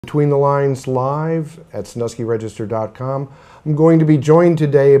Between the Lines live at SanduskyRegister.com. I'm going to be joined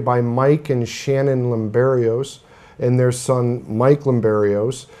today by Mike and Shannon Limberios and their son Mike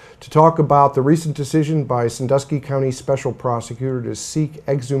Limberios to talk about the recent decision by Sandusky County Special Prosecutor to seek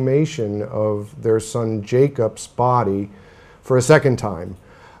exhumation of their son Jacob's body for a second time.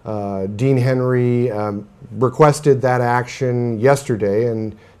 Dean Henry requested that action yesterday,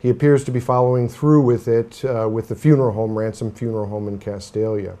 and he appears to be following through with it with the funeral home, Ransom Funeral Home in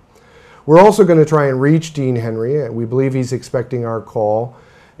Castalia. We're also going to try and reach Dean Henry. We believe he's expecting our call,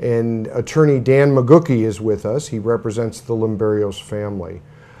 and attorney Dan McGookie is with us. He represents the Limberios family.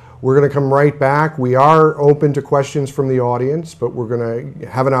 We're going to come right back. We are open to questions from the audience, but we're going to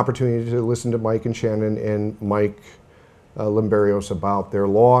have an opportunity to listen to Mike and Shannon and Mike Limberios about their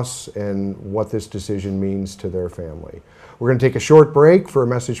loss and what this decision means to their family. We're going to take a short break for a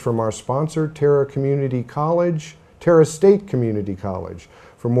message from our sponsor, Terra State Community College.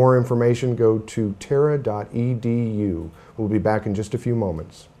 For more information, go to terra.edu. We'll be back in just a few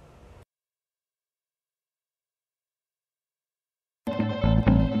moments.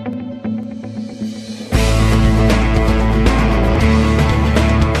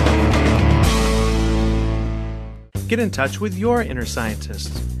 Get in touch with your inner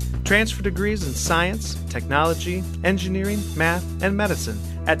scientists. Transfer degrees in science, technology, engineering, math, and medicine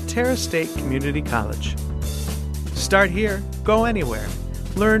at Terra State Community College. Start here, go anywhere.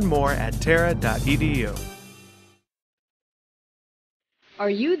 Learn more at terra.edu. Are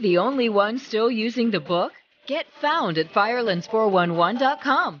you the only one still using the book? Get found at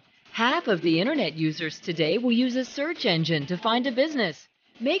firelands411.com. Half of the internet users today will use a search engine to find a business.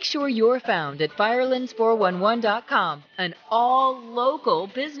 Make sure you're found at firelands411.com, an all-local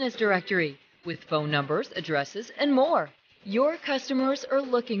business directory with phone numbers, addresses, and more. Your customers are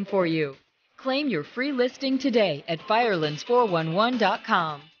looking for you. Claim your free listing today at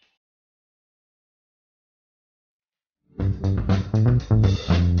firelands411.com.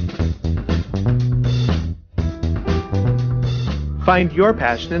 Find your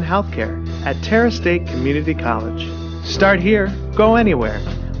passion in healthcare at Terra State Community College. Start here, go anywhere.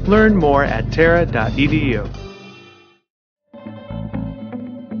 Learn more at terra.edu.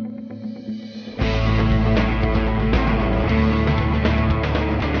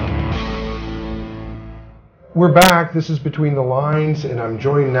 We're back. This is Between the Lines, and I'm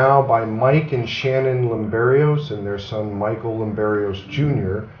joined now by Mike and Shannon Limberios and their son Michael Limberios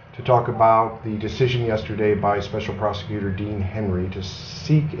Jr. to talk about the decision yesterday by Special Prosecutor Dean Henry to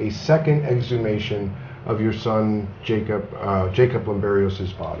seek a second exhumation of your son Jacob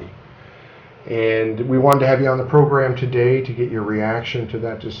Limberios' body. And we wanted to have you on the program today to get your reaction to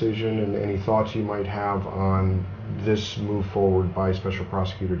that decision and any thoughts you might have on this move forward by Special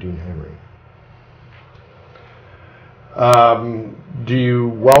Prosecutor Dean Henry. Do you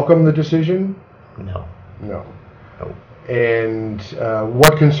welcome the decision? No. No. No. And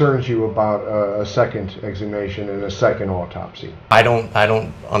what concerns you about a second exhumation and a second autopsy? I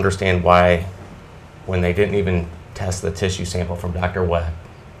don't understand why, when they didn't even test the tissue sample from Dr. Weck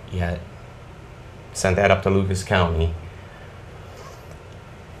yet, sent that up to Lucas County,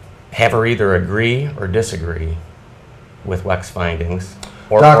 have her either agree or disagree with Weck's findings.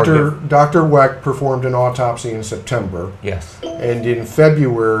 Dr. Weck performed an autopsy in September. Yes. And in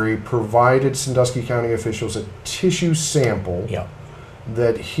February provided Sandusky County officials a tissue sample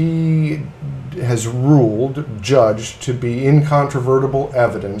that he has judged to be incontrovertible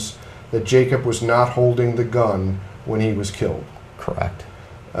evidence that Jacob was not holding the gun when he was killed. Correct.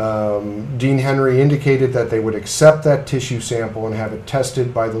 Dean Henry indicated that they would accept that tissue sample and have it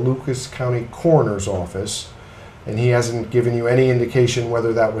tested by the Lucas County Coroner's Office. And he hasn't given you any indication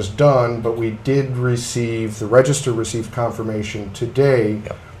whether that was done, but we did receive, the Register received confirmation today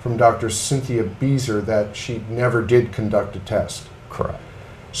from Dr. Cynthia Beezer that she never did conduct a test. Correct.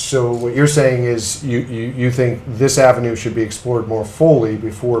 So what you're saying is you think this avenue should be explored more fully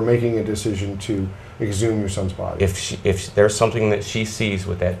before making a decision to exhume your son's body? If there's something that she sees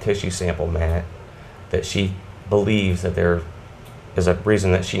with that tissue sample, Matt, that she believes that there is a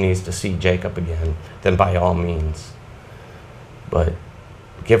reason that she needs to see Jacob again, then by all means. But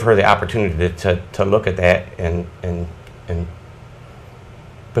give her the opportunity to look at that and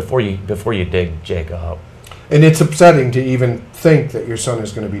before you dig Jacob up. And it's upsetting to even think that your son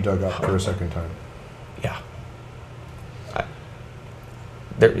is going to be dug up for a second time. Yeah.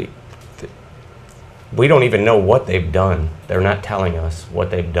 We don't even know what they've done. They're not telling us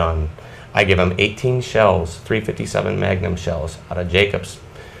what they've done. I give them 18 shells, 357 Magnum shells, out of Jacob's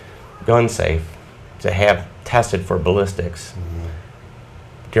gun safe to have tested for ballistics.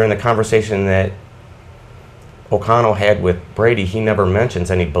 During the conversation that O'Connell had with Brady, he never mentions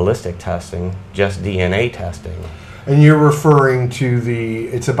any ballistic testing, just DNA testing. And you're referring to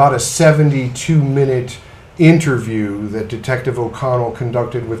it's about a 72-minute interview that Detective O'Connell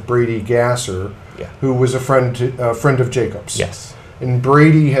conducted with Brady Gasser, Yeah. who was a friend of Jacob's. Yes. And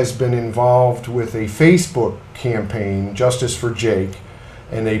Brady has been involved with a Facebook campaign, Justice for Jake,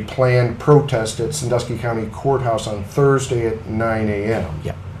 and a planned protest at Sandusky County Courthouse on Thursday at 9 a.m.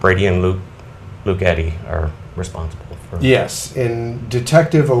 Yeah. Brady and Luke Eddy are responsible for. Yes, and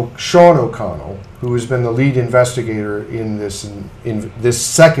Detective Sean O'Connell, who has been the lead investigator in this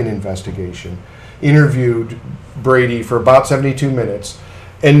second investigation, interviewed Brady for about 72 minutes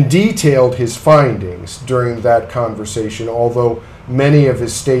and detailed his findings during that conversation, although many of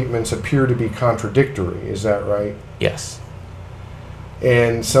his statements appear to be contradictory. Is that right? Yes.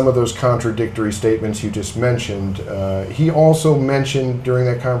 And some of those contradictory statements you just mentioned, he also mentioned during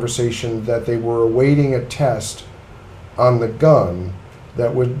that conversation that they were awaiting a test on the gun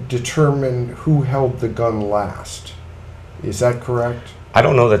that would determine who held the gun last. Is that correct? I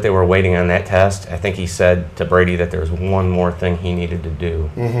don't know that they were waiting on that test. I think he said to Brady that there was one more thing he needed to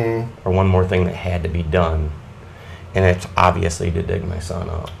do, or one more thing that had to be done. And it's obviously to dig my son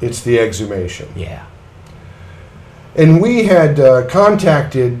up. It's the exhumation. Yeah. And we had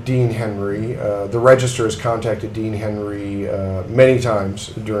contacted Dean Henry. The Register has contacted Dean Henry many times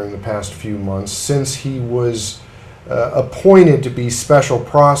during the past few months since he was appointed to be special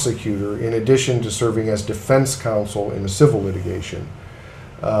prosecutor in addition to serving as defense counsel in a civil litigation.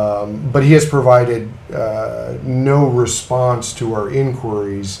 But he has provided no response to our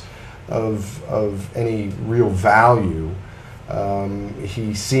inquiries of any real value.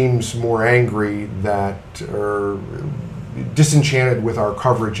 He seems more angry or disenchanted with our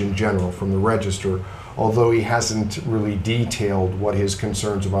coverage in general from the Register, although he hasn't really detailed what his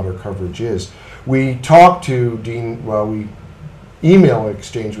concerns about our coverage is. We talked to Dean, we email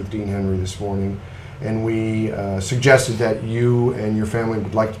exchange with Dean Henry this morning, and we suggested that you and your family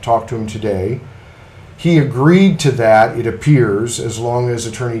would like to talk to him today. He agreed to that, it appears, as long as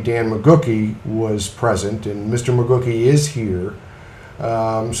Attorney Dan McGookie was present, and Mr. McGookie is here.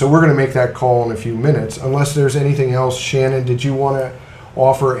 So we're going to make that call in a few minutes. Unless there's anything else, Shannon, did you want to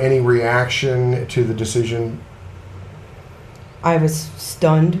offer any reaction to the decision? I was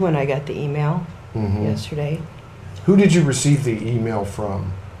stunned when I got the email yesterday. Who did you receive the email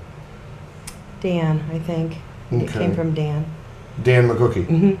from? Dan, I think. It came from Dan. Dan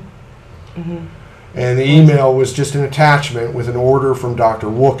McGookie. And the email was just an attachment with an order from Dr.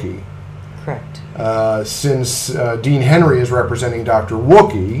 Wookie. Correct. Since Dean Henry is representing Dr.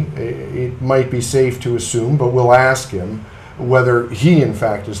 Wookie, it might be safe to assume, but we'll ask him, whether he in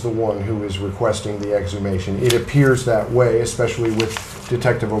fact is the one who is requesting the exhumation. It appears that way, especially with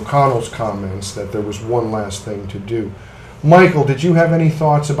Detective O'Connell's comments that there was one last thing to do. Michael, did you have any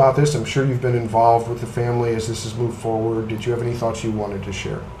thoughts about this? I'm sure you've been involved with the family as this has moved forward. Did you have any thoughts you wanted to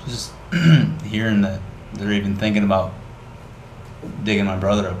share? Just hearing that they're even thinking about digging my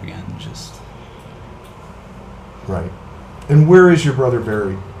brother up again, just... Right. And where is your brother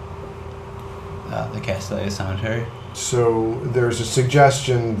buried? The Castalia Cemetery. So there's a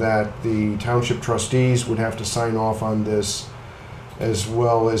suggestion that the township trustees would have to sign off on this, as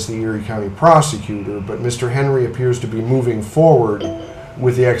well as the Erie County prosecutor, but Mr. Henry appears to be moving forward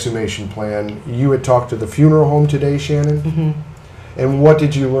with the exhumation plan. You had talked to the funeral home today, Shannon? And what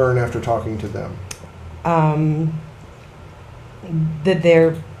did you learn after talking to them? That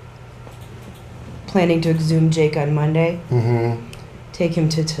they're planning to exhume Jake on Monday, take him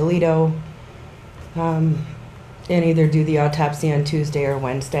to Toledo, and either do the autopsy on Tuesday or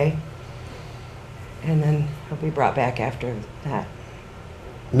Wednesday, and then he'll be brought back after that.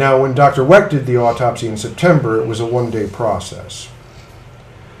 Now, when Dr. Weck did the autopsy in September, it was a one-day process.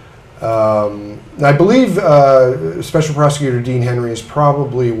 I believe Special Prosecutor Dean Henry is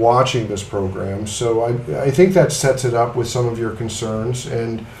probably watching this program, so I think that sets it up with some of your concerns,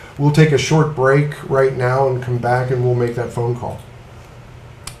 and we'll take a short break right now and come back and we'll make that phone call.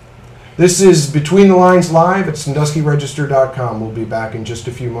 This is Between the Lines Live at SanduskyRegister.com. We'll be back in just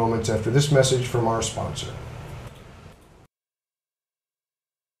a few moments after this message from our sponsor.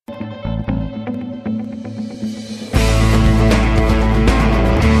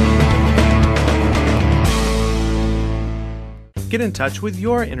 Get in touch with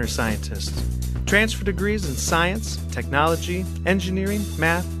your inner scientists. Transfer degrees in science, technology, engineering,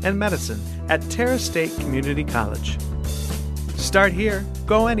 math, and medicine at Terra State Community College. Start here,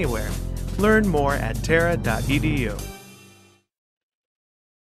 go anywhere. Learn more at terra.edu.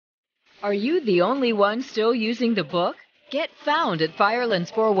 Are you the only one still using the book? Get found at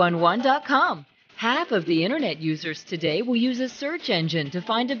Firelands411.com. Half of the internet users today will use a search engine to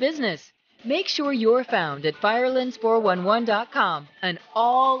find a business. Make sure you're found at firelands411.com, an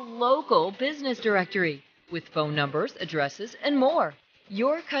all-local business directory with phone numbers, addresses, and more.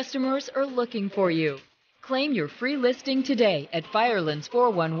 Your customers are looking for you. Claim your free listing today at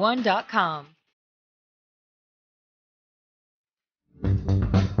firelands411.com.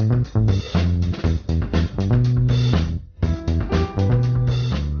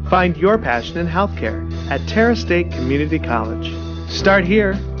 Find your passion in healthcare at Terra State Community College. Start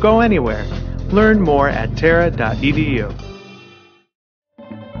here, go anywhere. Learn more at terra.edu.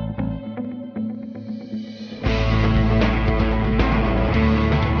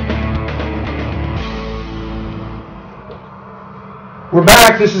 We're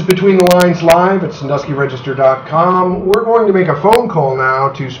back. This is Between the Lines Live at SanduskyRegister.com. We're going to make a phone call now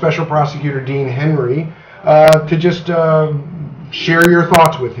to Special Prosecutor Dean Henry to just share your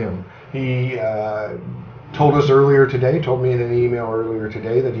thoughts with him. He told us earlier today, told me in an email earlier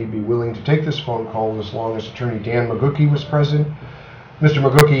today, that he'd be willing to take this phone call as long as Attorney Dan McGookie was present. Mr.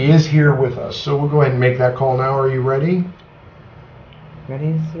 McGookie is here with us, so we'll go ahead and make that call now. Are you ready?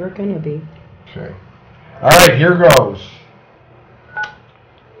 Ready as we're gonna be. Okay. All right, here goes.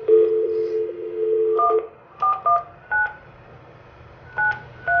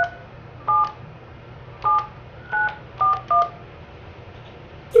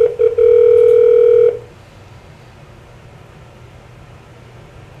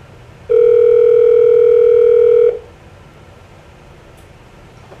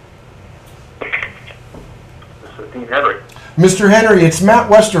 Mr. Henry, it's Matt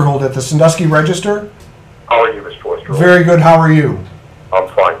Westerhold at the Sandusky Register. How are you, Mr. Westerhold? Very good. How are you? I'm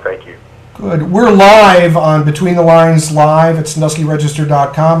fine, thank you. Good. We're live on Between the Lines Live at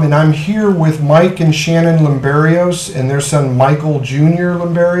SanduskyRegister.com, and I'm here with Mike and Shannon Limberios and their son Michael Jr.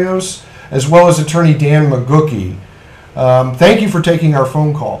 Limberios, as well as Attorney Dan McGookie. Thank you for taking our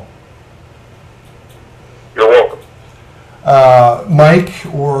phone call. You're welcome. Mike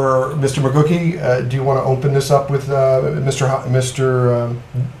or Mr. McGookie, do you want to open this up with Mr.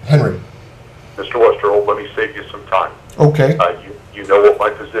 Henry? Mr. Westerhold, let me save you some time. Okay. You know what my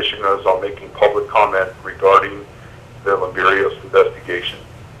position is on making public comment regarding the Limberios investigation.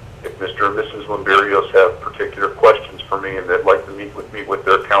 If Mr. and Mrs. Limberios have particular questions for me and they'd like to meet with me with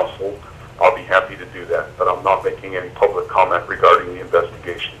their counsel, I'll be happy to do that. But I'm not making any public comment regarding the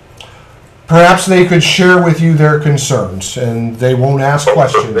investigation. Perhaps they could share with you their concerns, and they won't ask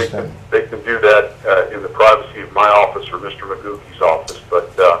questions then. They can do that in the privacy of my office or Mr. McGookie's office,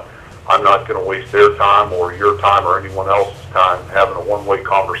 but I'm not going to waste their time or your time or anyone else's time having a one-way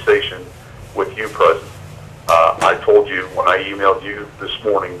conversation with you present. I told you when I emailed you this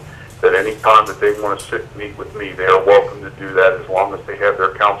morning that any time that they want to sit and meet with me, they are welcome to do that as long as they have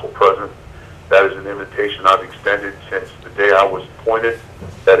their counsel present. That is an invitation I've extended since the day I was appointed.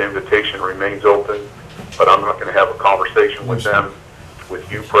 That invitation remains open, but I'm not going to have a conversation with them, with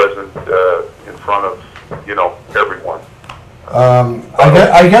you present, in front of, everyone.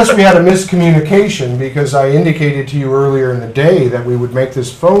 I guess we had a miscommunication because I indicated to you earlier in the day that we would make this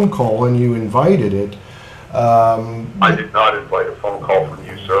phone call and you invited it. I did not invite a phone call from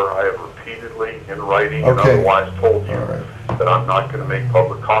you, sir. I have repeatedly, in writing and otherwise, told you that I'm not going to make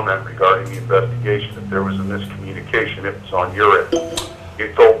public comment regarding the investigation. If there was a miscommunication, it was on your end.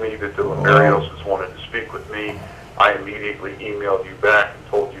 You told me that the Limberioses wanted to speak with me. I immediately emailed you back and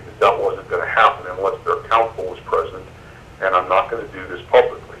told you that that wasn't going to happen unless their counsel was present, and I'm not going to do this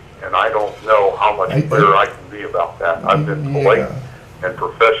publicly. And I don't know how much clearer I can be about that. I've been polite and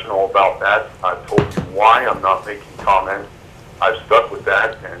professional about that. I've told you why I'm not making comment. I've stuck with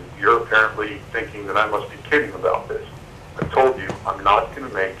that, and you're apparently thinking that I must be kidding about this. I told you I'm not going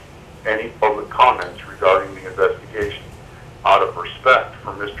to make any public comments regarding the investigation out of respect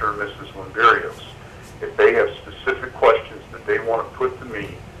for Mr. and Mrs. Limberios. If they have specific questions that they want to put to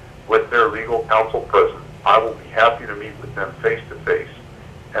me with their legal counsel present, I will be happy to meet with them face to face,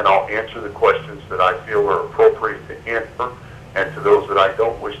 and I'll answer the questions that I feel are appropriate to answer, and to those that I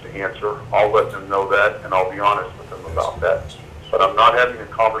don't wish to answer, I'll let them know that, and I'll be honest with them about that. But I'm not having a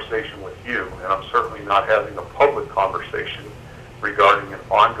conversation with you, and I'm certainly not having a public conversation regarding an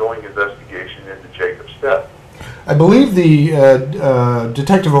ongoing investigation into Jacob's death. I believe the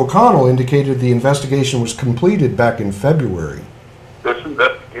Detective O'Connell indicated the investigation was completed back in February. This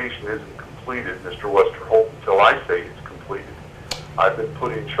investigation isn't completed, Mr. Westerholt, until I say it's completed. I've been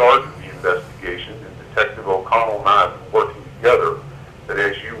put in charge of the investigation, and Detective O'Connell and I have been working together, that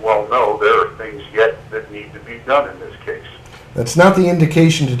as you well know, there are things yet that need to be done in this case. That's not the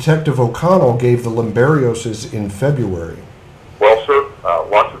indication Detective O'Connell gave the Limberioses in February. Well, sir,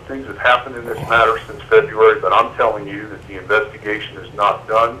 lots of things have happened in this matter since February, but I'm telling you that the investigation is not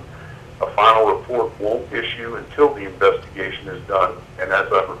done. A final report won't issue until the investigation is done. And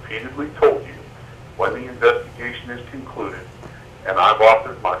as I've repeatedly told you, when the investigation is concluded and I've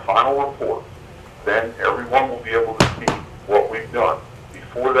authored my final report, then everyone will be able to see what we've done.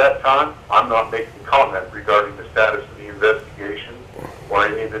 Before that time, I'm not making comment regarding the status of the investigation or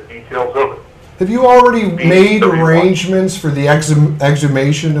any of the details of it. Have you already made arrangements for the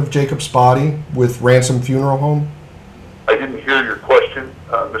exhumation of Jacob's body with Ransom Funeral Home? I didn't hear your question,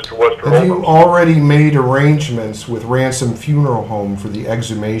 Mr. Westerholt. Have you already made arrangements with Ransom Funeral Home for the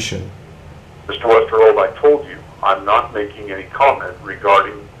exhumation? Mr. Westerholt, I told you I'm not making any comment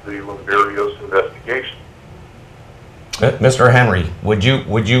regarding the Lumberios investigation. Mr. Henry, would you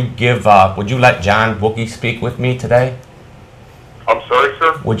let John Wookie speak with me today? I'm sorry,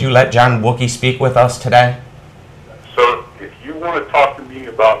 sir? Would you let John Wookie speak with us today? Sir, if you want to talk to me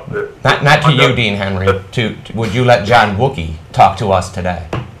about the... Not to you, Dean Henry. Would you let John Wookie talk to us today?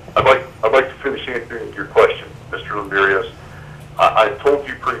 I'd like to finish answering your question, Mr. Lumberios. I told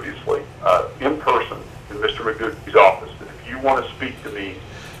you previously, in person, in Mr. McGoody's office, that if you want to speak to me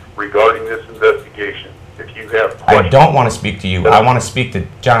regarding this investigation, if you have questions... I don't want to speak to you. I want to speak to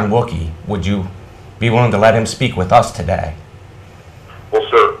John Wookie. Would you be willing to let him speak with us today? Well,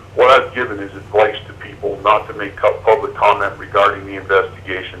 sir, what I've given is advice to people not to make public comment regarding the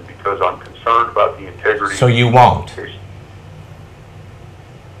investigation because I'm concerned about the integrity... So you won't?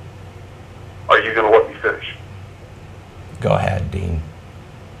 Are you going to let me finish? Go ahead, Dean.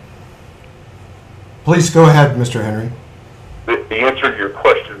 Please go ahead, Mr. Henry. The answer to your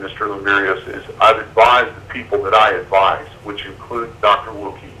question, Mr. Lumberios, is I've advised the people that I advise, which include Dr.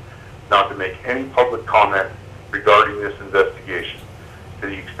 Wookie, not to make any public comment regarding this investigation. To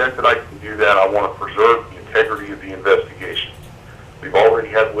the extent that I can do that, I want to preserve the integrity of the investigation. We've already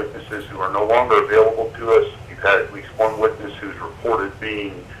had witnesses who are no longer available to us. We've had at least one witness who's reported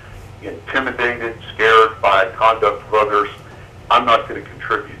being intimidated, scared by conduct of others. I'm not going to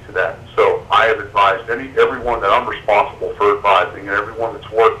contribute to that. So I have advised everyone that I'm responsible for advising and everyone that's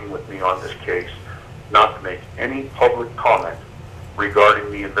working with me on this case not to make any public comment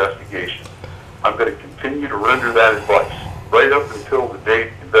regarding the investigation. I'm going to continue to render that advice right up until the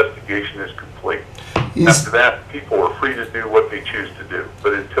date the investigation is complete. After that, people are free to do what they choose to do.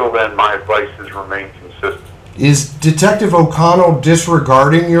 But until then, my advice has remained consistent. Is Detective O'Connell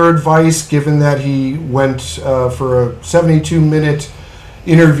disregarding your advice, given that he went for a 72-minute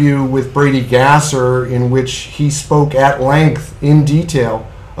interview with Brady Gasser in which he spoke at length, in detail,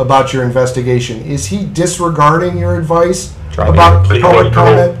 about your investigation? Is he disregarding your advice about public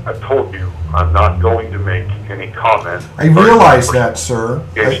comment? I told you I'm not going to make any comment. I realize that, sir.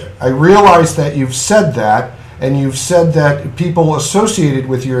 I realize that you've said that, and you've said that people associated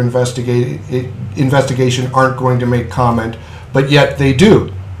with your investigation aren't going to make comment, but yet they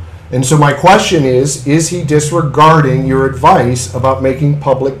do. And so my question is he disregarding your advice about making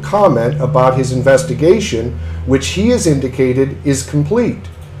public comment about his investigation, which he has indicated is complete?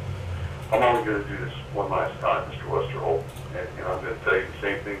 I'm only going to do this one last time, Mr. Westerholt, and I'm going to tell you the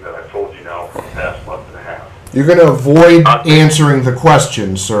same thing that I told you now for the past month and a half. You're going to avoid answering the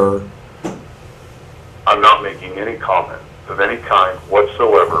question, sir. I'm not making any comment of any kind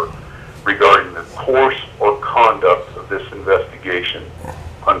whatsoever regarding the course or conduct of this investigation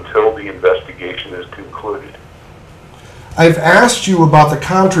until the investigation is concluded. I've asked you about the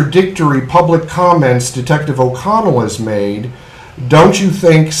contradictory public comments Detective O'Connell has made. Don't you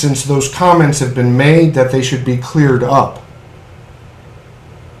think, since those comments have been made, that they should be cleared up?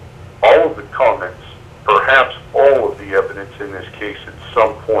 All of the comments, perhaps all of the evidence in this case at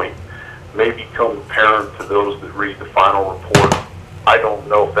some point, may become apparent to those that read the final report. I don't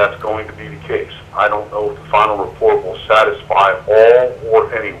know if that's going to be the case. I don't know if the final report will satisfy all or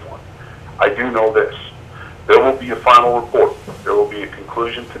anyone. I do know this. There will be a final report. There will be a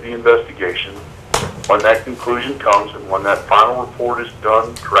conclusion to the investigation. When that conclusion comes and when that final report is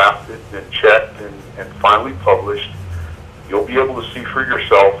done, drafted, and checked, and finally published, you'll be able to see for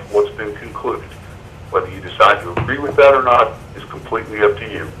yourself what's been concluded. Whether you decide to agree with that or not is completely up to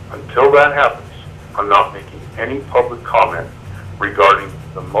you. Until that happens, I'm not making any public comment regarding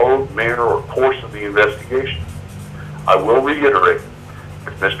the mode, manner, or course of the investigation. I will reiterate,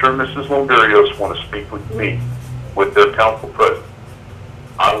 if Mr. and Mrs. Lumberios want to speak with me, with their counsel present,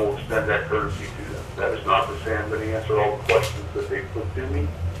 I will extend that courtesy to them. That is not to say I'm going to answer all the questions that they put to me,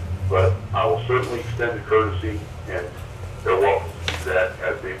 but I will certainly extend the courtesy, and they're welcome to do that,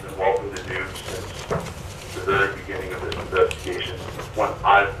 as they've been welcome to do since the very beginning of this investigation, when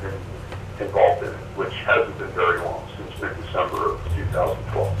I've been involved in it, which hasn't been very long, since mid-December of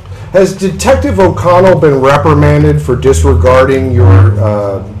 2012. Has Detective O'Connell been reprimanded for disregarding your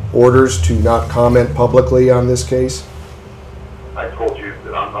orders to not comment publicly on this case? I told you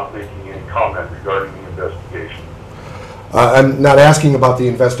that I'm not making any comment regarding the investigation. I'm not asking about the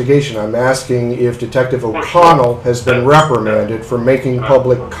investigation. I'm asking if Detective O'Connell has been reprimanded for making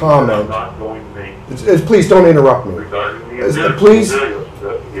public comment. I'm not going to make. Please don't interrupt me. Regarding the Please.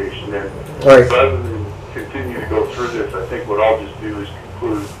 investigation, and All right. rather than continue to go through this, I think what I'll just do is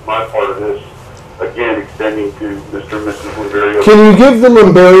conclude my part of this, again extending to Mr. and Mrs. Limberio. Can you give the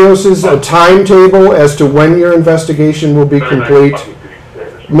Limberioses a timetable as to when your investigation will be complete?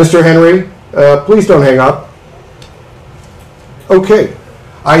 Mr. Henry, please don't hang up. Okay.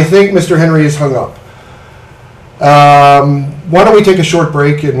 I think Mr. Henry is hung up. Why don't we take a short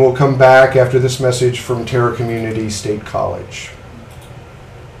break and we'll come back after this message from Terra Community State College.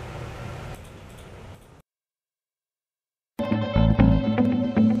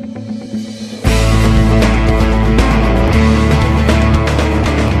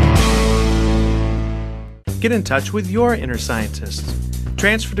 Get in touch with your inner scientists.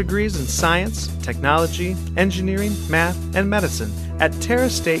 Transfer degrees in science, technology, engineering, math, and medicine at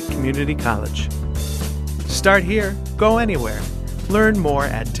Terra State Community College. Start here, go anywhere. Learn more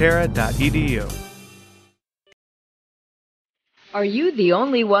at terra.edu. Are you the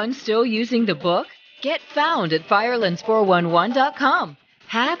only one still using the book? Get found at firelands411.com.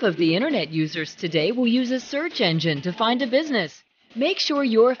 Half of the internet users today will use a search engine to find a business. Make sure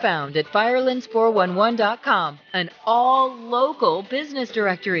you're found at firelands411.com, an all-local business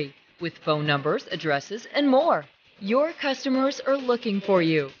directory with phone numbers, addresses, and more. Your customers are looking for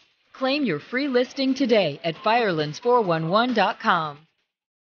you. Claim your free listing today at firelands411.com.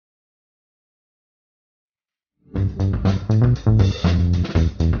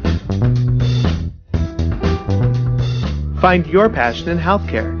 Find your passion in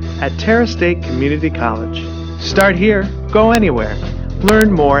healthcare at Terra State Community College. Start here, go anywhere.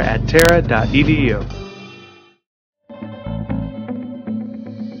 Learn more at terra.edu.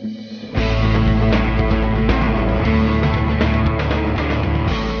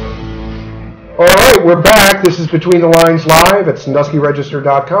 All right, we're back. This is Between the Lines Live at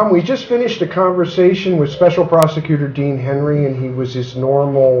SanduskyRegister.com. We just finished a conversation with Special Prosecutor Dean Henry, and he was his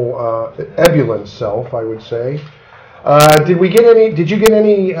normal, ebullient self, I would say. Did you get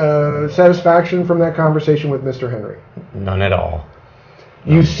any satisfaction from that conversation with Mr. Henry? None at all.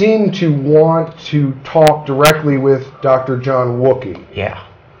 You seem to want to talk directly with Dr. John Wookie. Yeah.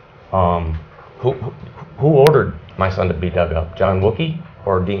 Who ordered my son to be dug up? John Wookie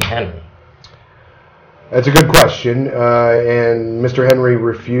or Dean Henry? That's a good question, and Mr. Henry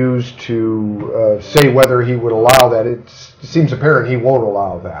refused to say whether he would allow that. It seems apparent he won't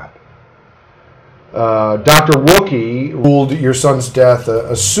allow that. Dr. Wookie ruled your son's death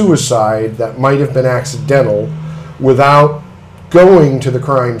a suicide that might have been accidental without going to the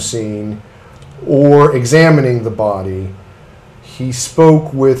crime scene or examining the body. He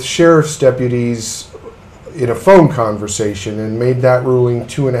spoke with sheriff's deputies in a phone conversation and made that ruling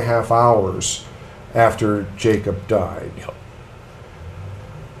 2.5 hours after Jacob died.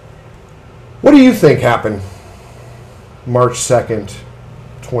 What do you think happened March 2nd,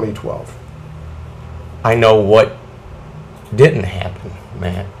 2012? I know what didn't happen,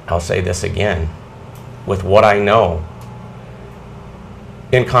 Matt. I'll say this again. With what I know,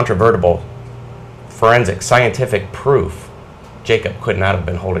 incontrovertible, forensic, scientific proof, Jacob could not have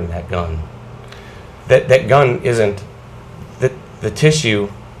been holding that gun. That gun isn't, the tissue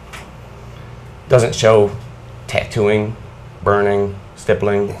doesn't show tattooing, burning,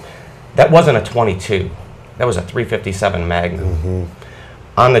 stippling. That wasn't a .22. That was a .357 Magnum. Mm-hmm.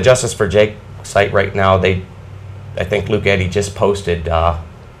 On the Justice for Jake site right now, I think Luke Eddy just posted a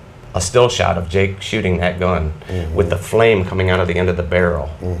still shot of Jake shooting that gun with the flame coming out of the end of the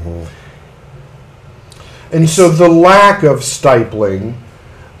barrel. Mm-hmm. And so the lack of stippling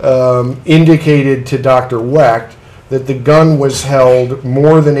indicated to Dr. Wecht that the gun was held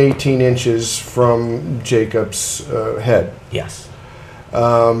more than 18 inches from Jacob's head. Yes.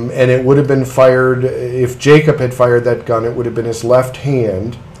 And it would have been fired, if Jacob had fired that gun, it would have been his left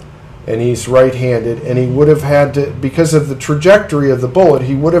hand, and he's right-handed, and he would have had to, because of the trajectory of the bullet,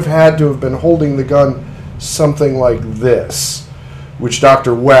 he would have had to have been holding the gun something like this, which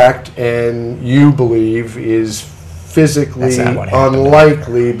Dr. Wecht and you believe is physically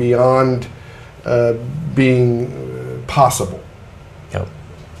unlikely beyond being possible. Yep.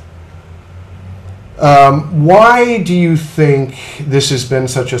 Why do you think this has been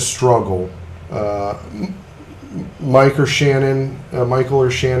such a struggle? Michael or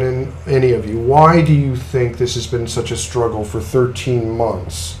Shannon, any of you, why do you think this has been such a struggle for 13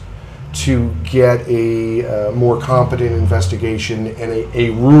 months to get a more competent investigation and a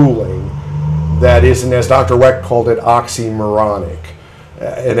ruling that isn't, as Dr. Weck called it, oxymoronic.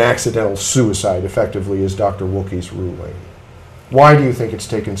 An accidental suicide, effectively, is Dr. Wookie's ruling. Why do you think it's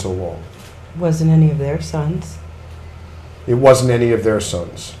taken so long? Wasn't any of their sons. It wasn't any of their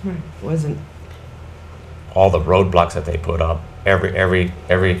sons. Wasn't. All the roadblocks that they put up,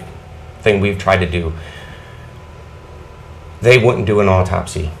 everything we've tried to do, they wouldn't do an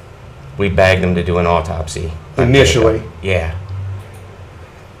autopsy. We begged them to do an autopsy. Initially? Yeah.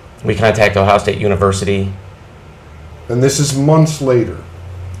 We contacted Ohio State University. And this is months later.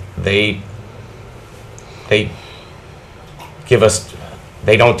 They give us,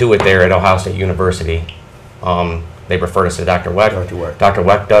 they don't do it there at Ohio State University. They refer us to Dr. Weck. Dr. Weck. Dr.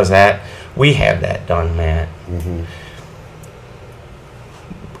 Weck does that. We have that done, Matt. Mm-hmm.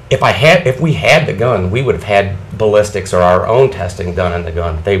 If we had the gun, we would have had ballistics or our own testing done on the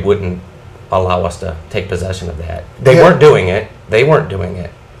gun. They wouldn't allow us to take possession of that. They weren't doing it. They weren't doing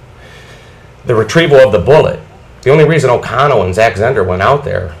it. The retrieval of the bullet. The only reason O'Connell and Zach Zender went out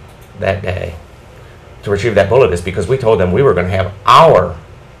there that day to retrieve that bullet is because we told them we were going to have our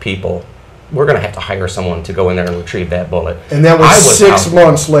people. We're going to have to hire someone to go in there and retrieve that bullet. And that was 6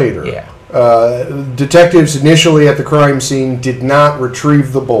 months later. Yeah. Detectives initially at the crime scene did not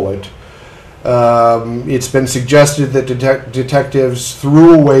retrieve the bullet. It's been suggested that detectives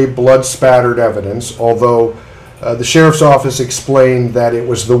threw away blood-spattered evidence, although the sheriff's office explained that it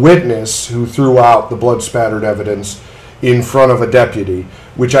was the witness who threw out the blood-spattered evidence in front of a deputy,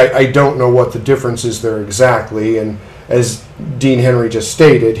 which I don't know what the difference is there exactly, and as Dean Henry just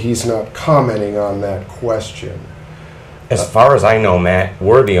stated, he's not commenting on that question. As far as I know, Matt,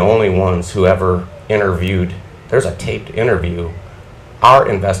 we're the only ones who ever interviewed. There's a taped interview, our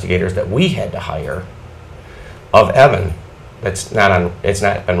investigators that we had to hire, of Evan. It's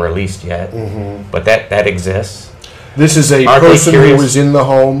not been released yet, but that exists. This is a person who was in the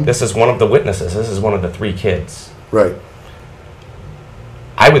home. This is one of the witnesses. This is one of the 3 kids. Right.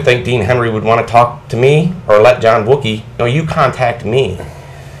 I would think Dean Henry would want to talk to me or let John Wookie. No, you contact me.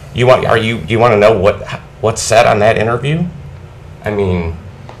 Do you want to know what's said on that interview? I mean,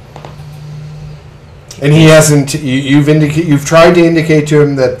 and he hasn't. You've tried to indicate to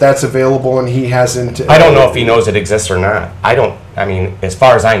him that that's available, and he hasn't. I don't know if he knows it exists or not. I mean, as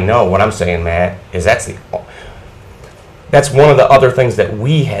far as I know, what I'm saying, Matt, is that's one of the other things that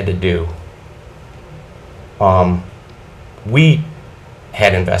we had to do. We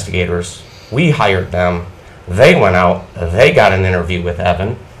had investigators. We hired them. They went out. They got an interview with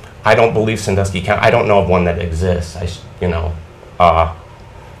Evan. I don't believe Sandusky County. I don't know of one that exists.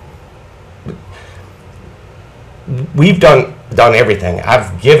 We've done everything.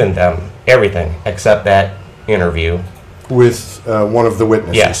 I've given them everything except that interview with one of the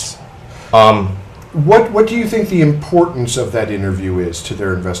witnesses. Yes. What do you think the importance of that interview is to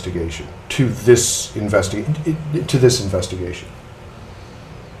their investigation? To this investigation?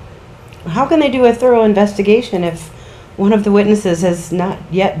 How can they do a thorough investigation if one of the witnesses has not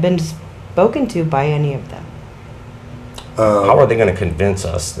yet been spoken to by any of them? How are they going to convince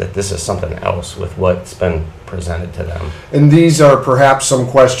us that this is something else with what's been presented to them? And these are perhaps some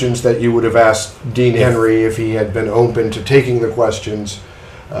questions that you would have asked Dean Henry if he had been open to taking the questions,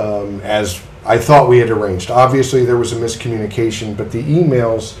 as I thought we had arranged. Obviously, there was a miscommunication, but the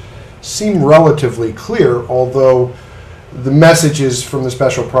emails seem relatively clear, although the messages from the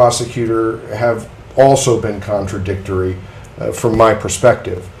special prosecutor have also been contradictory from my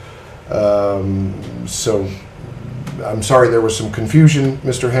perspective. So I'm sorry there was some confusion,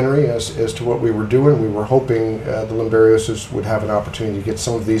 Mr. Henry, as to what we were doing. We were hoping the Limberrioses would have an opportunity to get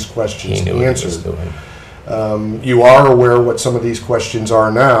some of these questions answered. You are aware what some of these questions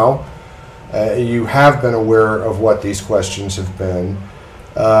are now. You have been aware of what these questions have been.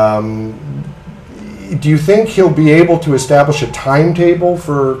 Do you think he'll be able to establish a timetable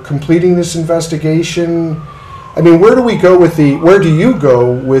for completing this investigation? I mean, where do you go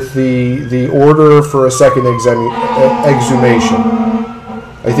with the order for a second exhumation?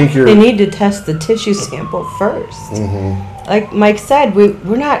 I think They need to test the tissue sample first. Mm-hmm. Like Mike said,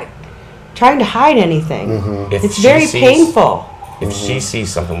 we're not trying to hide anything. Mm-hmm. It's very painful. If she sees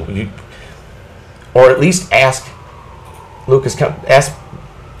something, or at least ask ask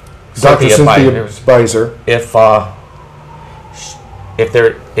Dr. Cynthia Beiser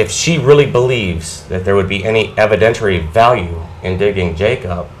if she really believes that there would be any evidentiary value in digging Jake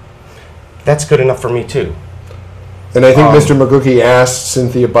up, that's good enough for me too. And I think Mr. McGookie asked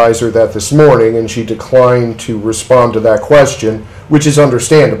Cynthia Beiser that this morning, and she declined to respond to that question, which is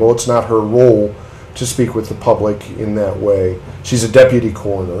understandable. It's not her role to speak with the public in that way. She's a deputy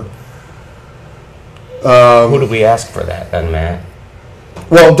coroner. Who do we ask for that then, Matt?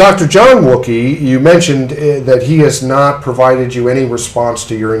 Well, Dr. John Wookey, you mentioned that he has not provided you any response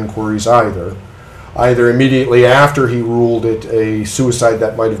to your inquiries either immediately after he ruled it a suicide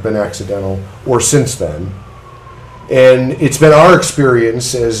that might have been accidental, or since then. And it's been our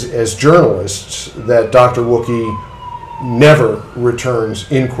experience as journalists that Dr. Wookey never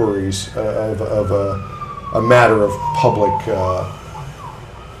returns inquiries of a matter of public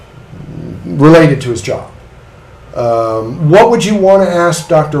related to his job. What would you want to ask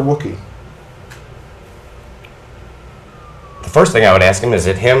Dr. Wookey? The first thing I would ask him is,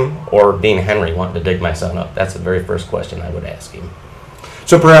 it him or Dean Henry wanting to dig my son up? That's the very first question I would ask him.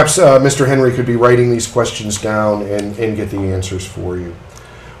 So perhaps Mr. Henry could be writing these questions down and get the answers for you.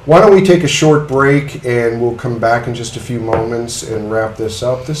 Why don't we take a short break, and we'll come back in just a few moments and wrap this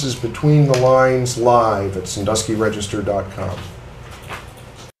up. This is Between the Lines live at SanduskyRegister.com.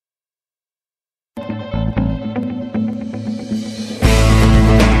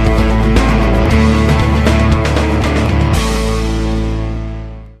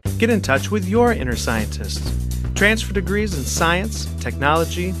 Get in touch with your inner scientists. Transfer degrees in science,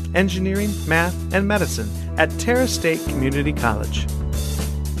 technology, engineering, math, and medicine at Terra State Community College.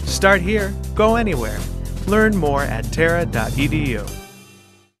 Start here, go anywhere. Learn more at terra.edu.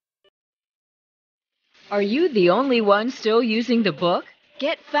 Are you the only one still using the book?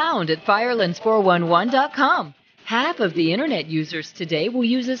 Get found at Firelands411.com. Half of the internet users today will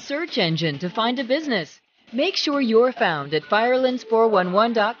use a search engine to find a business. Make sure you're found at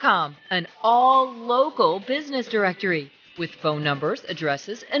Firelands411.com, an all-local business directory with phone numbers,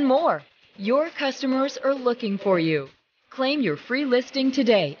 addresses, and more. Your customers are looking for you. Claim your free listing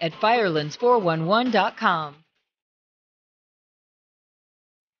today at Firelands411.com.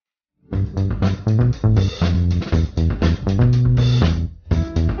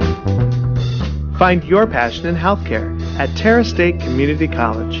 Find your passion in healthcare at Terra State Community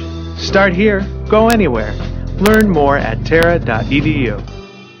College. Start here, go anywhere. Learn more at terra.edu.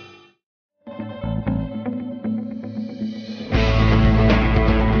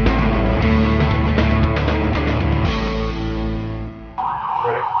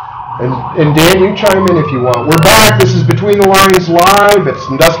 And Dan, you chime in if you want. We're back. This is Between the Lines live at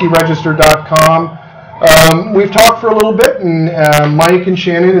SanduskyRegister.com. We've talked for a little bit, and Mike and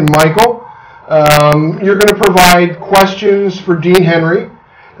Shannon and Michael, you're going to provide questions for Dean Henry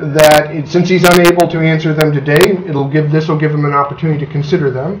that, since he's unable to answer them today, this will give him an opportunity to consider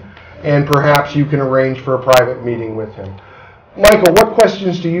them, and perhaps you can arrange for a private meeting with him. Michael, what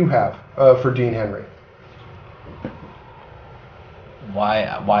questions do you have for Dean Henry?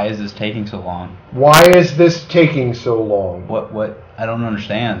 Why is this taking so long? Why is this taking so long? What I don't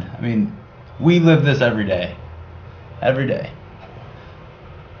understand. I mean, we live this every day. Every day.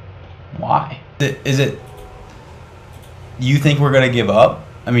 Why? Is it you think we're going to give up?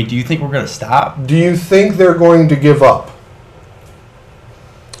 I mean, do you think we're going to stop? Do you think they're going to give up?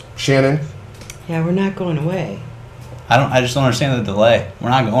 Shannon? Yeah, we're not going away. I just don't understand the delay.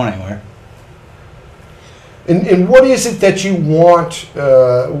 We're not going anywhere. And what is it that you want?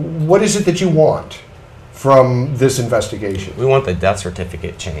 What is it that you want from this investigation? We want the death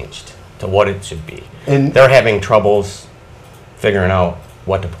certificate changed to what it should be. And they're having troubles figuring out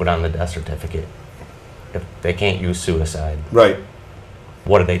what to put on the death certificate. If they can't use suicide, right?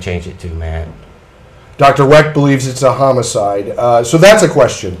 What do they change it to, Matt? Dr. Weck believes it's a homicide. So that's a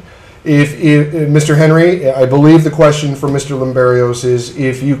question. If Mr. Henry, I believe the question for Mr. Limberios is,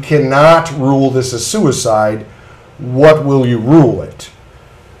 if you cannot rule this a suicide, what will you rule it?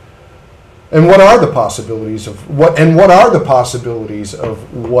 And what are the possibilities of what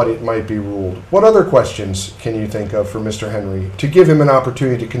it might be ruled? What other questions can you think of for Mr. Henry to give him an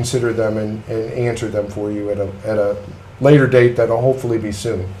opportunity to consider them and answer them for you at a later date that'll hopefully be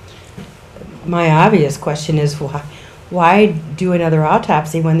soon? My obvious question is why do another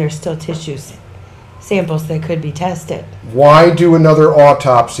autopsy when there's still tissue samples that could be tested? Why do another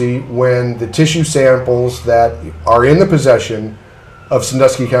autopsy when the tissue samples that are in the possession of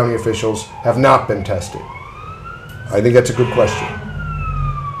Sandusky County officials have not been tested? I think that's a good question.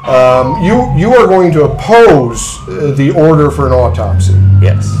 You are going to oppose the order for an autopsy.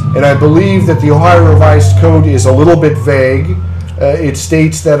 Yes. And I believe that the Ohio Revised Code is a little bit vague. It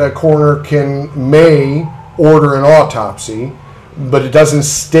states that a coroner may order an autopsy, but it doesn't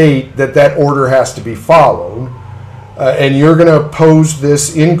state that that order has to be followed. And you're going to oppose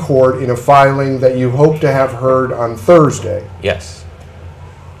this in court in a filing that you hope to have heard on Thursday. Yes.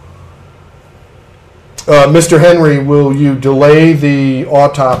 Mr. Henry, will you delay the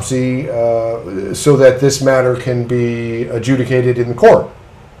autopsy so that this matter can be adjudicated in the court?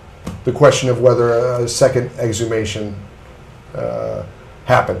 the question of whether a second exhumation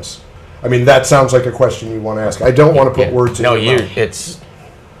happens. I mean, that sounds like a question you want to ask. I don't want to put words in your mouth. It's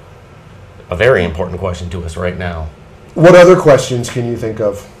a very important question to us right now. What other questions can you think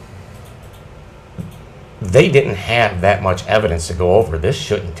of? They didn't have that much evidence to go over. This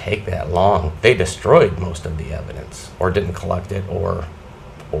shouldn't take that long. They destroyed most of the evidence, or didn't collect it, or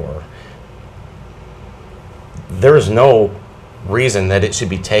there's no reason that it should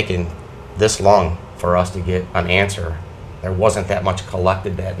be taking this long for us to get an answer. There wasn't that much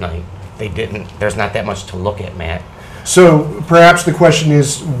collected that night. There's not that much to look at, Matt. So perhaps the question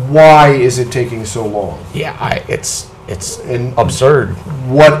is, why is it taking so long? Yeah, it's absurd.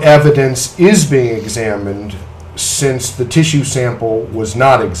 What evidence is being examined since the tissue sample was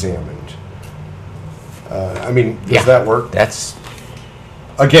not examined? Does that work?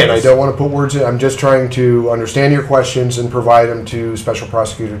 Again, I don't want to put words in. I'm just trying to understand your questions and provide them to Special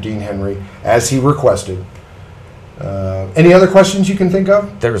Prosecutor Dean Henry as he requested. Any other questions you can think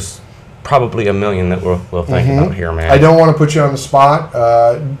of? There's probably a million that we'll think about here, man. I don't want to put you on the spot.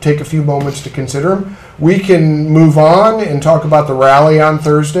 Take a few moments to consider them. We can move on and talk about the rally on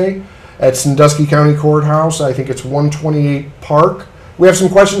Thursday at Sandusky County Courthouse. I think it's 128 Park. We have some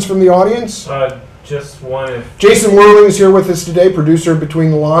questions from the audience. Just one. Jason Whirling is here with us today, producer of Between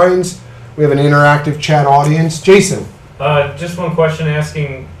the Lines. We have an interactive chat audience. Jason. Just one question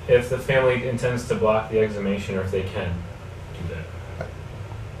asking if the family intends to block the exhumation or if they can do that.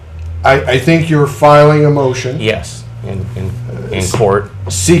 I think you're filing a motion. Yes, in court.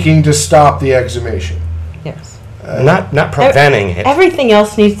 Seeking to stop the exhumation. Yes. Not preventing it. Everything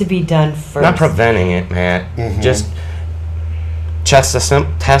else needs to be done first. Not preventing it, Matt. Just test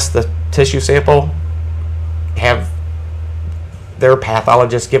the tissue sample. Have their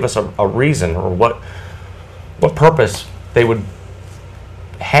pathologist give us a reason or what purpose they would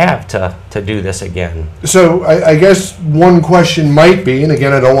have to do this again. So I guess one question might be, and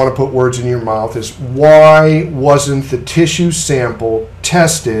again I don't want to put words in your mouth, is why wasn't the tissue sample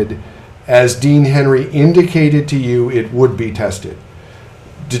tested as Dean Henry indicated to you it would be tested?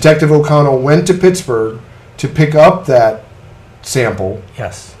 Detective O'Connell went to Pittsburgh to pick up that sample.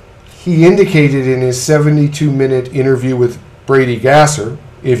 Yes. He indicated in his 72-minute interview with Brady Gasser,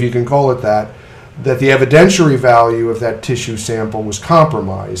 if you can call it that the evidentiary value of that tissue sample was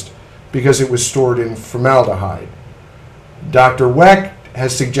compromised because it was stored in formaldehyde. Dr. Weck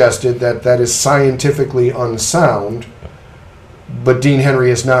has suggested that that is scientifically unsound, but Dean Henry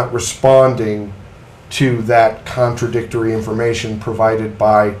is not responding to that contradictory information provided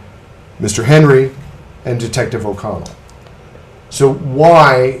by Mr. Henry and Detective O'Connell. So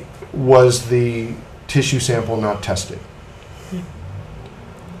why was the tissue sample not tested?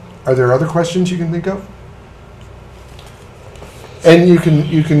 Are there other questions you can think of? And you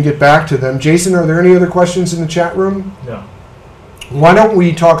can get back to them. Jason, are there any other questions in the chat room? No. Why don't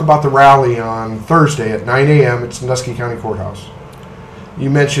we talk about the rally on Thursday at 9 a.m. at Sandusky County Courthouse? You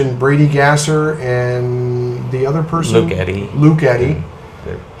mentioned Brady Gasser and the other person? Luke Eddy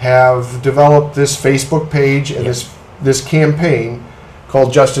have developed this Facebook page and this campaign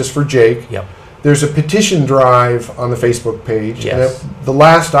called Justice for Jake. Yep. There's a petition drive on the Facebook page. Yes. And the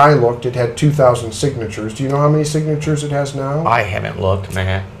last I looked, it had 2,000 signatures. Do you know how many signatures it has now? I haven't looked,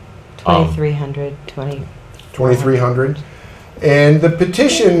 Matt. 2,300. 2,300. And the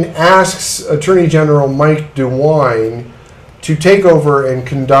petition asks Attorney General Mike DeWine to take over and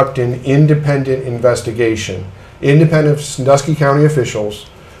conduct an independent investigation, independent of Sandusky County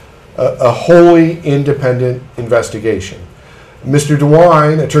officials, a wholly independent investigation. Mr.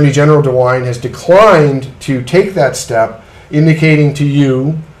 DeWine, Attorney General DeWine, has declined to take that step, indicating to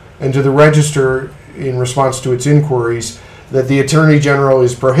you and to the Register in response to its inquiries that the Attorney General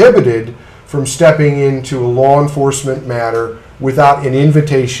is prohibited from stepping into a law enforcement matter without an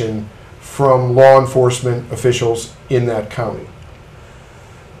invitation from law enforcement officials in that county.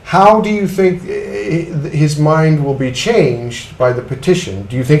 How do you think his mind will be changed by the petition?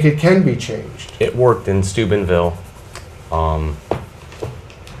 Do you think it can be changed? It worked in Steubenville.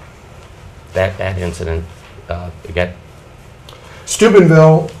 That incident,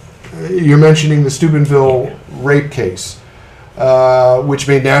 Steubenville, you're mentioning the Steubenville rape case, which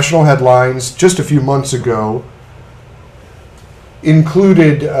made national headlines just a few months ago,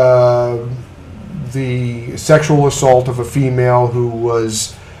 included the sexual assault of a female who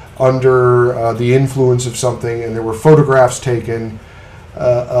was under the influence of something, and there were photographs taken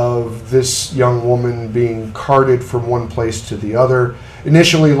of this young woman being carted from one place to the other.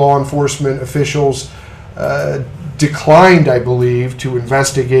 Initially, law enforcement officials declined, I believe, to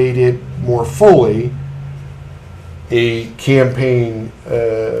investigate it more fully. a campaign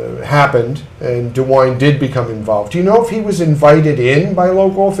happened and DeWine did become involved. Do you know if he was invited in by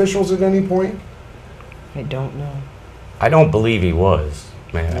local officials at any point? I don't know. I don't believe he was,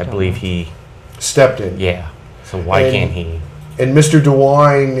 man. I believe he stepped in. Yeah. So why can't he? And Mr.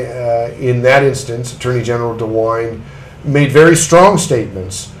 DeWine, in that instance, Attorney General DeWine, made very strong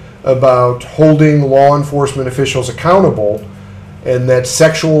statements about holding law enforcement officials accountable and that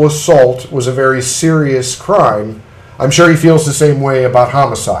sexual assault was a very serious crime. I'm sure he feels the same way about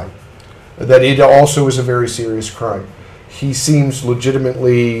homicide, that it also is a very serious crime. He seems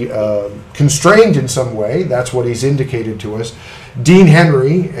legitimately constrained in some way. That's what he's indicated to us. Dean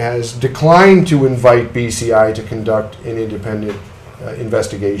Henry has declined to invite BCI to conduct an independent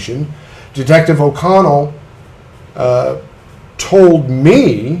investigation. Detective O'Connell told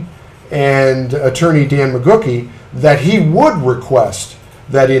me and Attorney Dan McGookie that he would request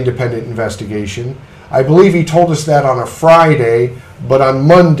that independent investigation. I believe he told us that on a Friday, but on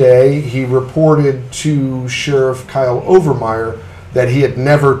Monday he reported to Sheriff Kyle Overmeyer that he had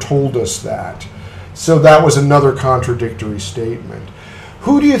never told us that. So that was another contradictory statement.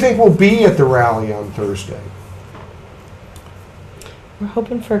 Who do you think will be at the rally on Thursday? We're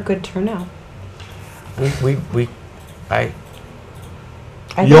hoping for a good turnout. I think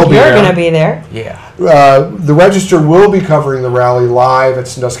you're going to be there. Yeah. The Register will be covering the rally live at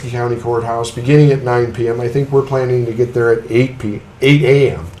Sandusky County Courthouse beginning at 9 p.m. I think we're planning to get there at 8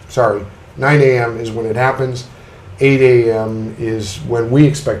 a.m. Sorry, 9 a.m. is when it happens. 8 a.m. is when we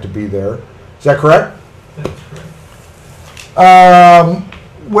expect to be there. Is that correct? That's correct.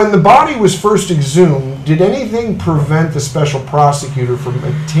 When the body was first exhumed, did anything prevent the special prosecutor from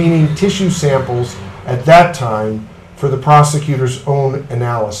obtaining tissue samples at that time for the prosecutor's own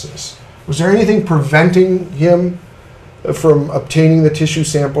analysis? Was there anything preventing him from obtaining the tissue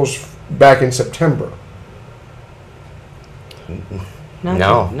samples back in September?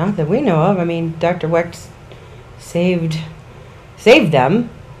 Not that we know of. I mean, Dr. Wecht saved them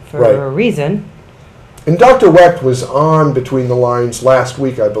for a reason. And Dr. Wecht was on Between the Lines last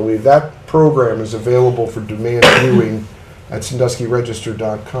week, I believe. That program is available for demand viewing at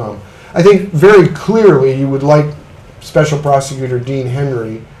SanduskyRegister.com. I think very clearly you would like Special Prosecutor Dean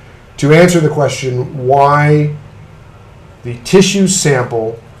Henry to answer the question why the tissue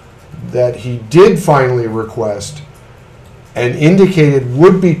sample that he did finally request and indicated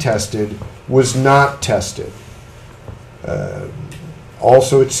would be tested was not tested.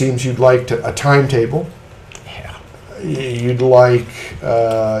 Also, it seems you'd like a timetable. Yeah. You'd like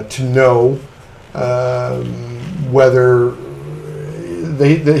to know whether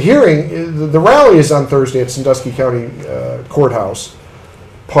the hearing, the rally is on Thursday at Sandusky County Courthouse,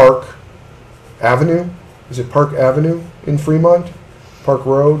 Park Avenue. Is it Park Avenue in Fremont? Park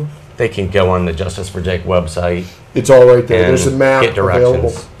Road? They can go on the Justice for Jake website. It's all right there. There's a map get directions.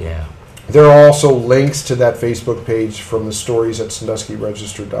 Available. Yeah. There are also links to that Facebook page from the stories at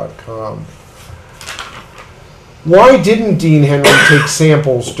SanduskyRegister.com. Why didn't Dean Henry take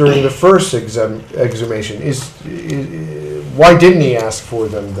samples during the first exhumation? Why didn't he ask for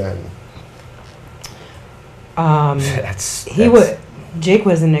them then? Jake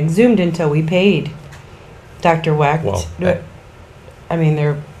wasn't exhumed until we paid Dr. Wecht. Well,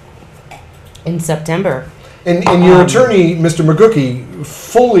 they're in September. And your attorney, Mr. McGookie,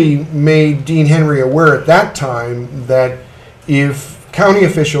 fully made Dean Henry aware at that time that if county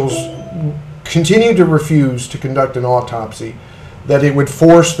officials continued to refuse to conduct an autopsy, that it would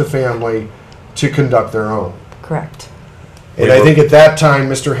force the family to conduct their own. Correct. And I think at that time,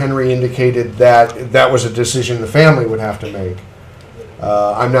 Mr. Henry indicated that that was a decision the family would have to make.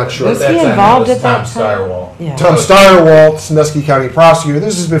 I'm not sure. Was he involved at that Tom time? Steyerwalt. Yeah. Tom Steyerwalt, Sandusky County prosecutor.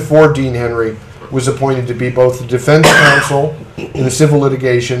 This is before Dean Henry was appointed to be both the defense counsel in the civil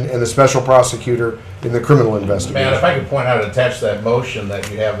litigation and the special prosecutor in the criminal investigation. Man, if I could point out, attach that motion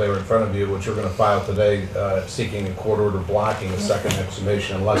that you have there in front of you, which we're going to file today, seeking a court order blocking a second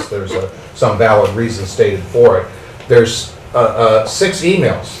exhumation unless there's some valid reason stated for it. There's 6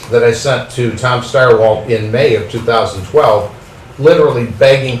 emails that I sent to Tom Steyerwalt in May of 2012, literally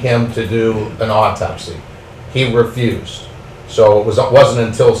begging him to do an autopsy. He refused. So it wasn't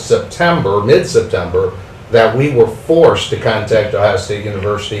until September, mid-September, that we were forced to contact Ohio State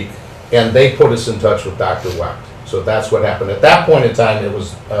University, and they put us in touch with Dr. Wecht. So that's what happened. At that point in time, it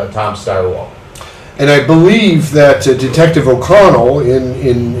was Tom Steyerwalt. And I believe that Detective O'Connell,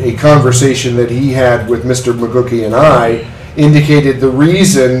 in a conversation that he had with Mr. McGookie and I, indicated the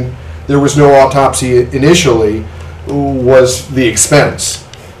reason there was no autopsy initially was the expense.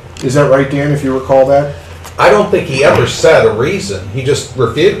 Is that right, Dan, if you recall that? I don't think he ever said a reason. He just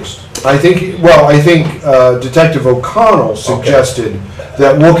refused. I think Detective O'Connell suggested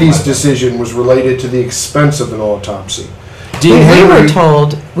that Wookie's decision was related to the expense of an autopsy. We were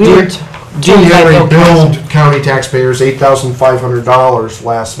told Dean Henry by Bill billed county taxpayers $8,500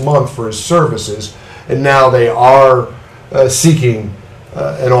 last month for his services, and now they are seeking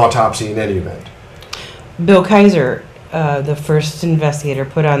an autopsy in any event. Bill Kaiser, the first investigator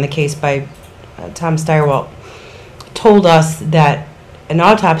put on the case by Tom Steyerwalt, told us that an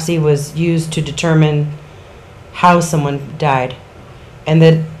autopsy was used to determine how someone died, and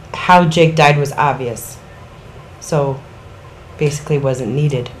that how Jake died was obvious. So basically wasn't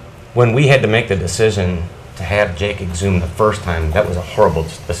needed. When we had to make the decision to have Jake exhumed the first time, that was a horrible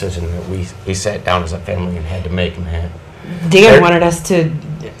decision that we sat down as a family and had to make, man. Dan wanted us to,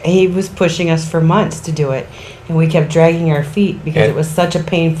 he was pushing us for months to do it, and we kept dragging our feet because it was such a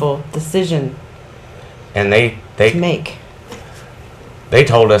painful decision and to make. They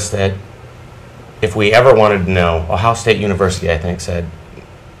told us that if we ever wanted to know, Ohio State University, I think, said,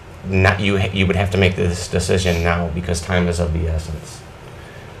 you would have to make this decision now because time is of the essence.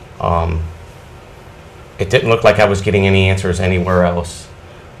 It didn't look like I was getting any answers anywhere else.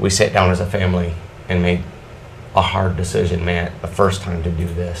 We sat down as a family and made a hard decision, Matt, the first time to do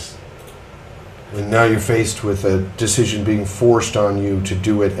this. And now you're faced with a decision being forced on you to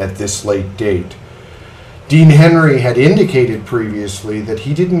do it at this late date. Dean Henry had indicated previously that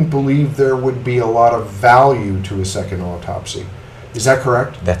he didn't believe there would be a lot of value to a second autopsy. Is that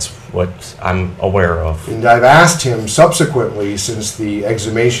correct? That's what I'm aware of. And I've asked him subsequently, since the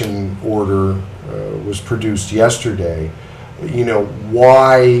exhumation order was produced yesterday,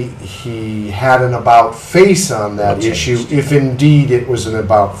 why he had an about face on that issue, if indeed it was an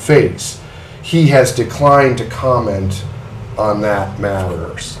about face. He has declined to comment on that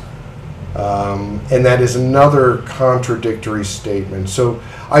matter. And that is another contradictory statement. So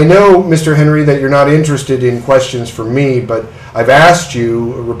I know, Mr. Henry, that you're not interested in questions from me, but I've asked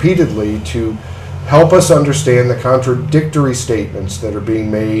you repeatedly to help us understand the contradictory statements that are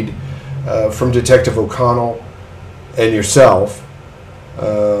being made from Detective O'Connell and yourself.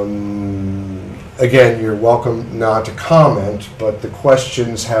 Again, you're welcome not to comment, but the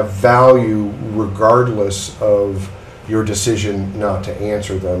questions have value regardless of your decision not to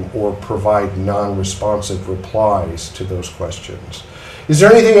answer them or provide non-responsive replies to those questions. Is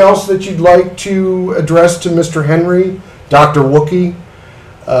there anything else that you'd like to address to Mr. Henry, Dr. Wookie,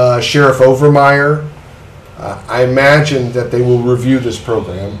 Sheriff Overmeyer? I imagine that they will review this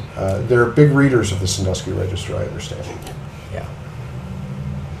program. They're big readers of the Sandusky Register, I understand. Yeah.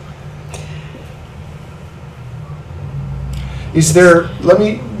 Is there,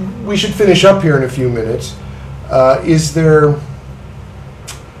 we should finish up here in a few minutes. Is there,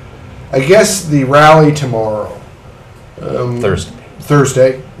 I guess the rally tomorrow.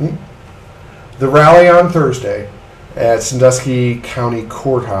 Thursday. The rally on Thursday at Sandusky County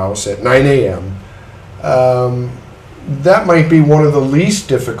Courthouse at 9 a.m. That might be one of the least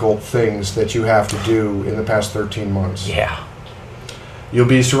difficult things that you have to do in the past 13 months. Yeah. You'll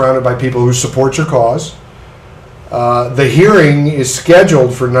be surrounded by people who support your cause. The hearing is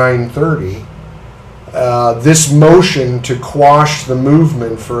scheduled for 9:30. This motion to quash the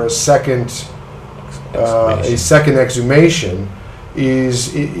movement for a second exhumation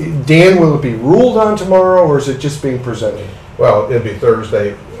is, Dan, will it be ruled on tomorrow, or is it just being presented? Well, it'd be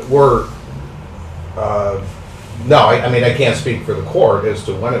Thursday. I can't speak for the court as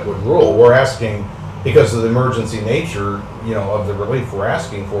to when it would rule. We're asking, because of the emergency nature, of the relief we're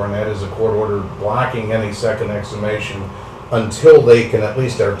asking for, and that is a court order blocking any second exhumation until they can at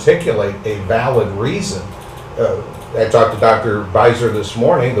least articulate a valid reason. I talked to Dr. Beiser this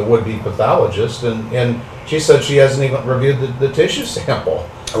morning, the would-be pathologist, and she said she hasn't even reviewed the tissue sample.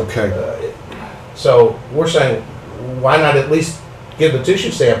 Okay. So we're saying, why not at least give the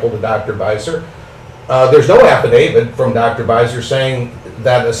tissue sample to Dr. Beiser? There's no affidavit from Dr. Beiser saying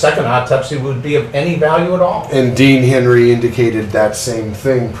that a second autopsy would be of any value at all. And Dean Henry indicated that same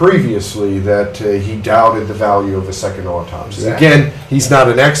thing previously, that he doubted the value of a second autopsy. Exactly. Again, he's not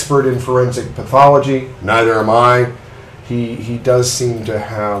an expert in forensic pathology, neither am I. He does seem to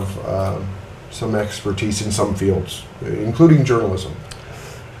have some expertise in some fields, including journalism.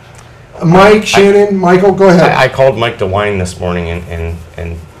 Mike, Shannon, Michael, go ahead. I called Mike DeWine this morning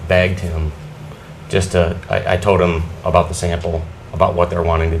and begged him I told him about the sample, about what they're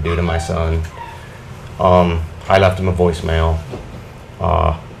wanting to do to my son. I left him a voicemail.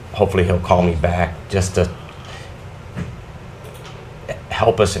 Hopefully he'll call me back just to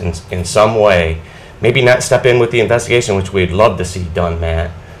help us in some way. Maybe not step in with the investigation, which we'd love to see done,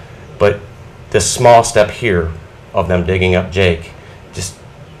 Matt, but this small step here of them digging up Jake, just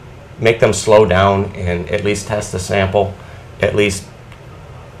make them slow down and at least test the sample, at least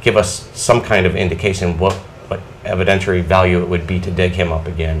give us some kind of indication what evidentiary value it would be to dig him up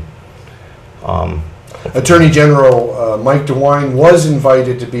again. Attorney General Mike DeWine was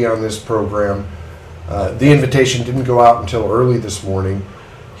invited to be on this program. The invitation didn't go out until early this morning.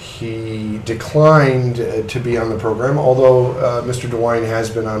 He declined to be on the program, although Mr. DeWine has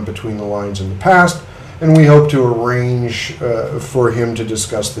been on Between the Lines in the past, and we hope to arrange for him to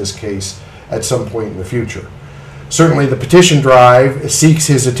discuss this case at some point in the future. Certainly the petition drive seeks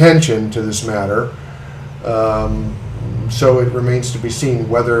his attention to this matter, so it remains to be seen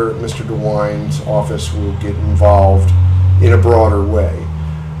whether Mr. DeWine's office will get involved in a broader way.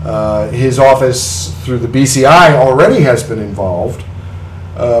 His office, through the BCI, already has been involved,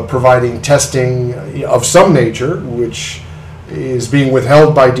 providing testing of some nature, which is being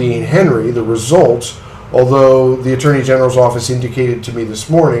withheld by Dean Henry, the results, although the Attorney General's office indicated to me this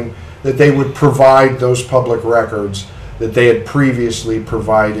morning that they would provide those public records that they had previously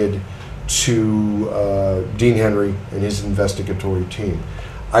provided to Dean Henry and his investigatory team.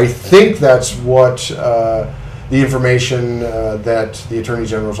 I think that's what the information that the Attorney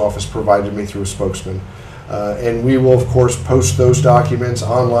General's office provided me through a spokesman. And we will, of course, post those documents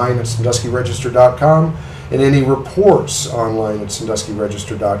online at SanduskyRegister.com and any reports online at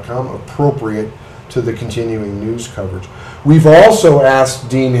SanduskyRegister.com appropriate to the continuing news coverage. We've also asked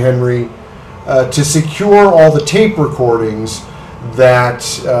Dean Henry to secure all the tape recordings that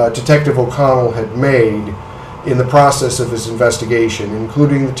Detective O'Connell had made in the process of his investigation,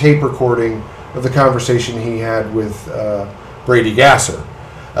 including the tape recording of the conversation he had with Brady Gasser.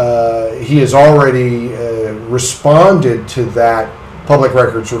 He has already responded to that public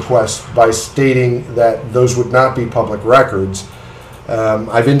records request by stating that those would not be public records.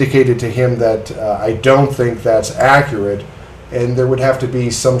 I've indicated to him that I don't think that's accurate, and there would have to be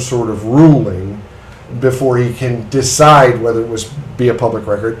some sort of ruling before he can decide whether it was be a public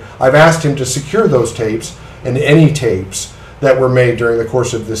record. I've asked him to secure those tapes and any tapes that were made during the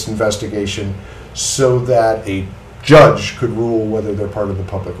course of this investigation so that a judge could rule whether they're part of the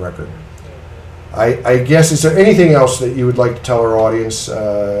public record. I guess, is there anything else that you would like to tell our audience?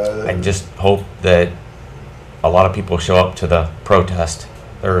 I just hope that a lot of people show up to the protest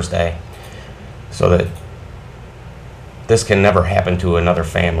Thursday so that this can never happen to another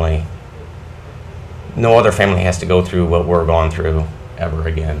family. No other family has to go through what we're going through ever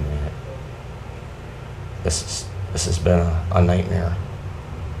again. This has been a nightmare.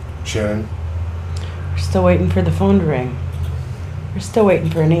 Shannon? We're still waiting for the phone to ring. We're still waiting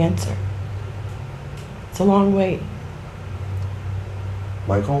for an answer. It's a long wait.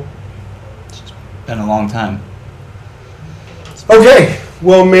 Michael? It's been a long time. Okay,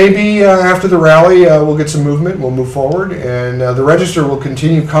 well, maybe after the rally we'll get some movement, we'll move forward, and the Register will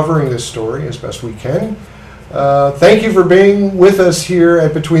continue covering this story as best we can. Thank you for being with us here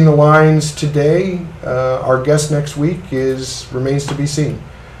at Between the Lines today. Our guest next week remains to be seen.